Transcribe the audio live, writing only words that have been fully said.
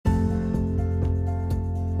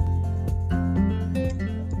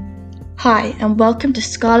Hi, and welcome to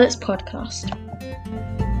Scarlett's podcast.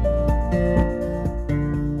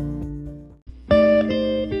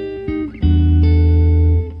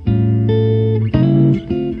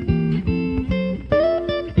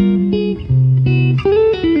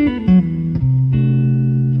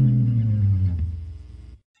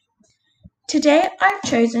 Today, I've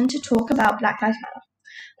chosen to talk about Black Lives Matter.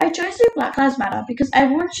 I chose to do Black Lives Matter because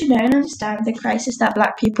everyone should know and understand the crisis that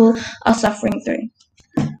Black people are suffering through.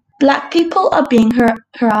 Black people are being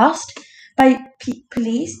harassed by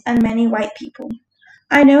police and many white people.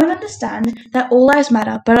 I know and understand that all lives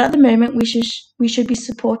matter, but at the moment we should be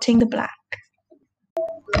supporting the Black.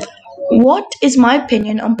 What is my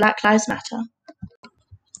opinion on Black Lives Matter?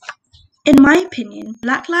 In my opinion,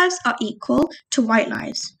 Black lives are equal to white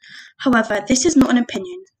lives. However, this is not an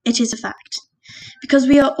opinion, it is a fact. Because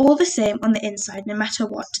we are all the same on the inside, no matter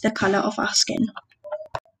what the colour of our skin.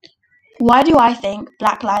 Why do I think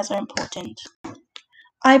Black lives are important?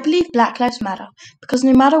 I believe Black lives matter because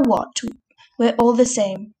no matter what, we're all the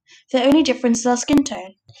same. The only difference is our skin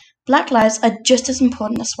tone. Black lives are just as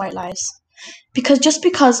important as white lives. Because just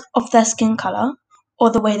because of their skin colour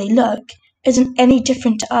or the way they look isn't any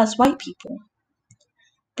different to us white people.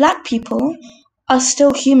 Black people are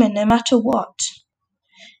still human no matter what.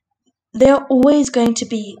 They are always going to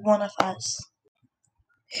be one of us.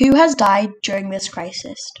 Who has died during this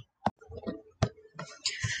crisis?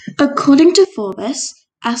 According to Forbes,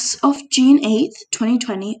 as of June 8,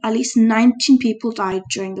 2020, at least 19 people died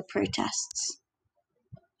during the protests.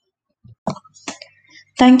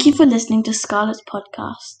 Thank you for listening to Scarlett's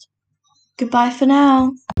podcast. Goodbye for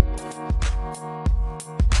now.